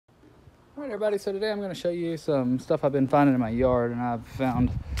All right, everybody, so today I'm going to show you some stuff I've been finding in my yard, and I've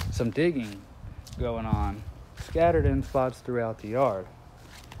found some digging going on scattered in spots throughout the yard.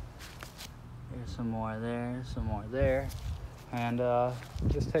 Here's some more there, and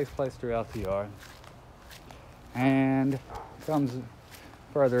this takes place throughout the yard and comes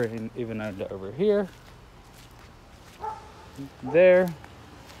further in, even over here, there,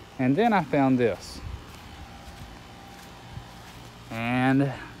 and then I found this, and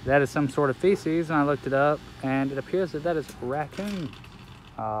that is some sort of feces, and I looked it up, and it appears that is raccoon.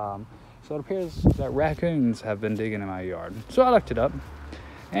 So it appears that raccoons have been digging in my yard. So I looked it up,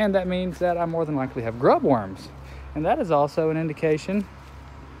 and that means that I more than likely have grub worms. And that is also an indication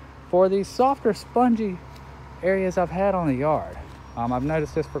for these softer, spongy areas I've had on the yard. I've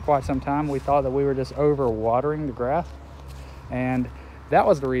noticed this for quite some time. We thought that we were just over watering the grass, and that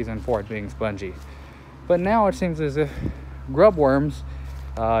was the reason for it being spongy. But now it seems as if grub worms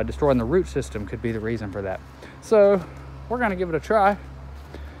destroying the root system could be the reason for that. So we're going to give it a try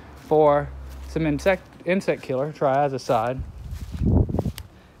for some insect killer triazicide,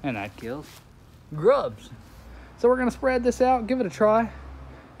 and that kills grubs. So we're going to spread this out, give it a try,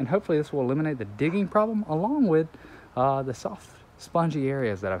 and hopefully this will eliminate the digging problem along with the soft spongy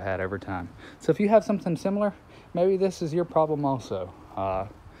areas that I've had over time. So if you have something similar, maybe this is your problem also.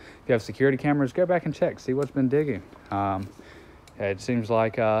 If you have security cameras, go back and check, see what's been digging. It seems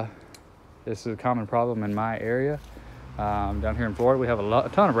like this is a common problem in my area. Down here in Florida, we have a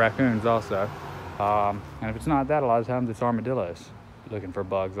ton of raccoons also. And if it's not that, a lot of times it's armadillos looking for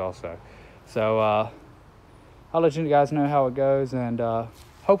bugs also. So I'll let you guys know how it goes, and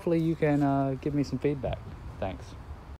hopefully you can give me some feedback. Thanks.